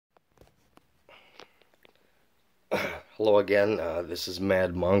Hello again, this is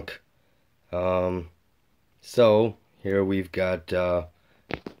Mad Monk. So here we've got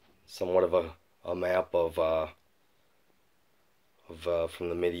somewhat of a map of from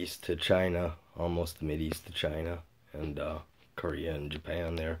the Mideast to China, almost the Mideast to China, and Korea and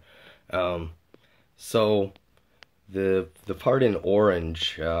Japan there. So the part in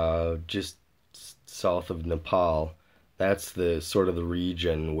orange, just south of Nepal, that's the sort of the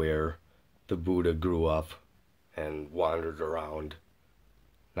region where the Buddha grew up and wandered around.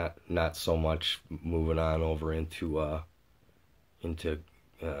 Not so much moving on over into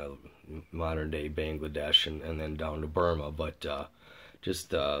modern day Bangladesh and then down to Burma, but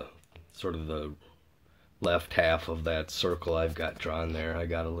just sort of the left half of that circle I've got drawn there. I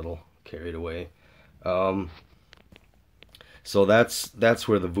got a little carried away. So that's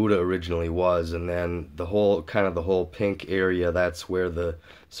where the Buddha originally was, and then the whole pink area, that's where the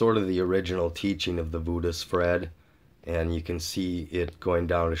sort of the original teaching of the Buddha spread, and you can see it going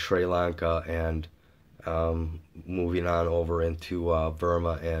down to Sri Lanka and moving on over into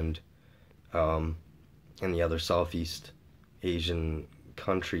Burma and the other Southeast Asian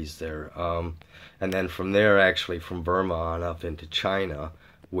countries there, and then from there, actually from Burma on up into China,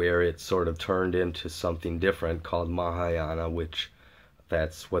 where it sort of turned into something different called Mahayana, which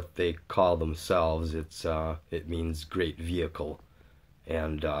that's what they call themselves. It means great vehicle,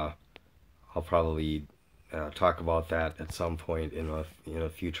 and I'll probably talk about that at some point in a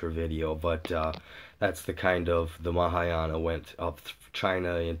future video. But that's the kind of the Mahayana went up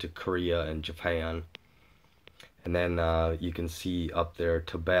China into Korea and Japan, and then you can see up there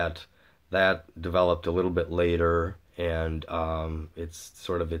Tibet. That developed a little bit later, and it's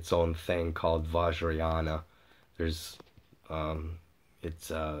sort of its own thing called Vajrayana. There's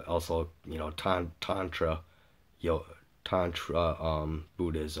it's also Tantra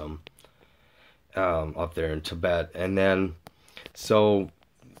Buddhism up there in Tibet, and then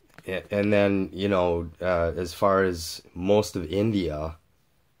as far as most of India,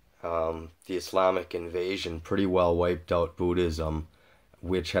 the Islamic invasion pretty well wiped out Buddhism,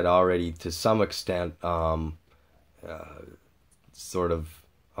 which had already to some extent sort of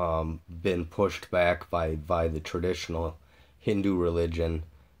been pushed back by the traditional Hindu religion,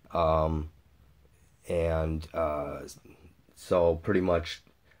 and so pretty much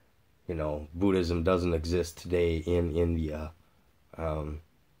Buddhism doesn't exist today in India,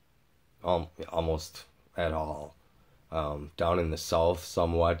 almost at all. Down in the south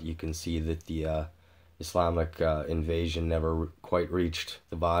somewhat, you can see that the Islamic invasion never quite reached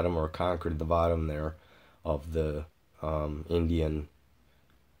the bottom or conquered the bottom there of the Indian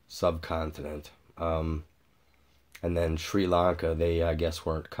subcontinent. And then Sri Lanka, they, I guess,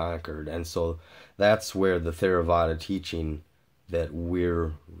 weren't conquered. And so that's where the Theravada teaching that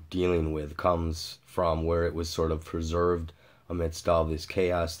we're dealing with comes from, where it was sort of preserved amidst all this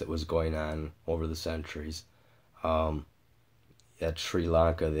chaos that was going on over the centuries. At Sri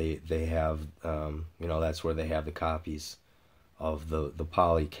Lanka, they have, that's where they have the copies of the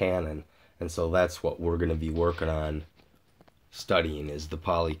Pali Canon. And so that's what we're going to be working on studying, is the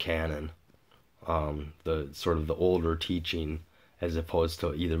Pali Canon, the sort of the older teaching, as opposed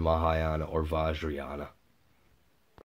to either Mahayana or Vajrayana.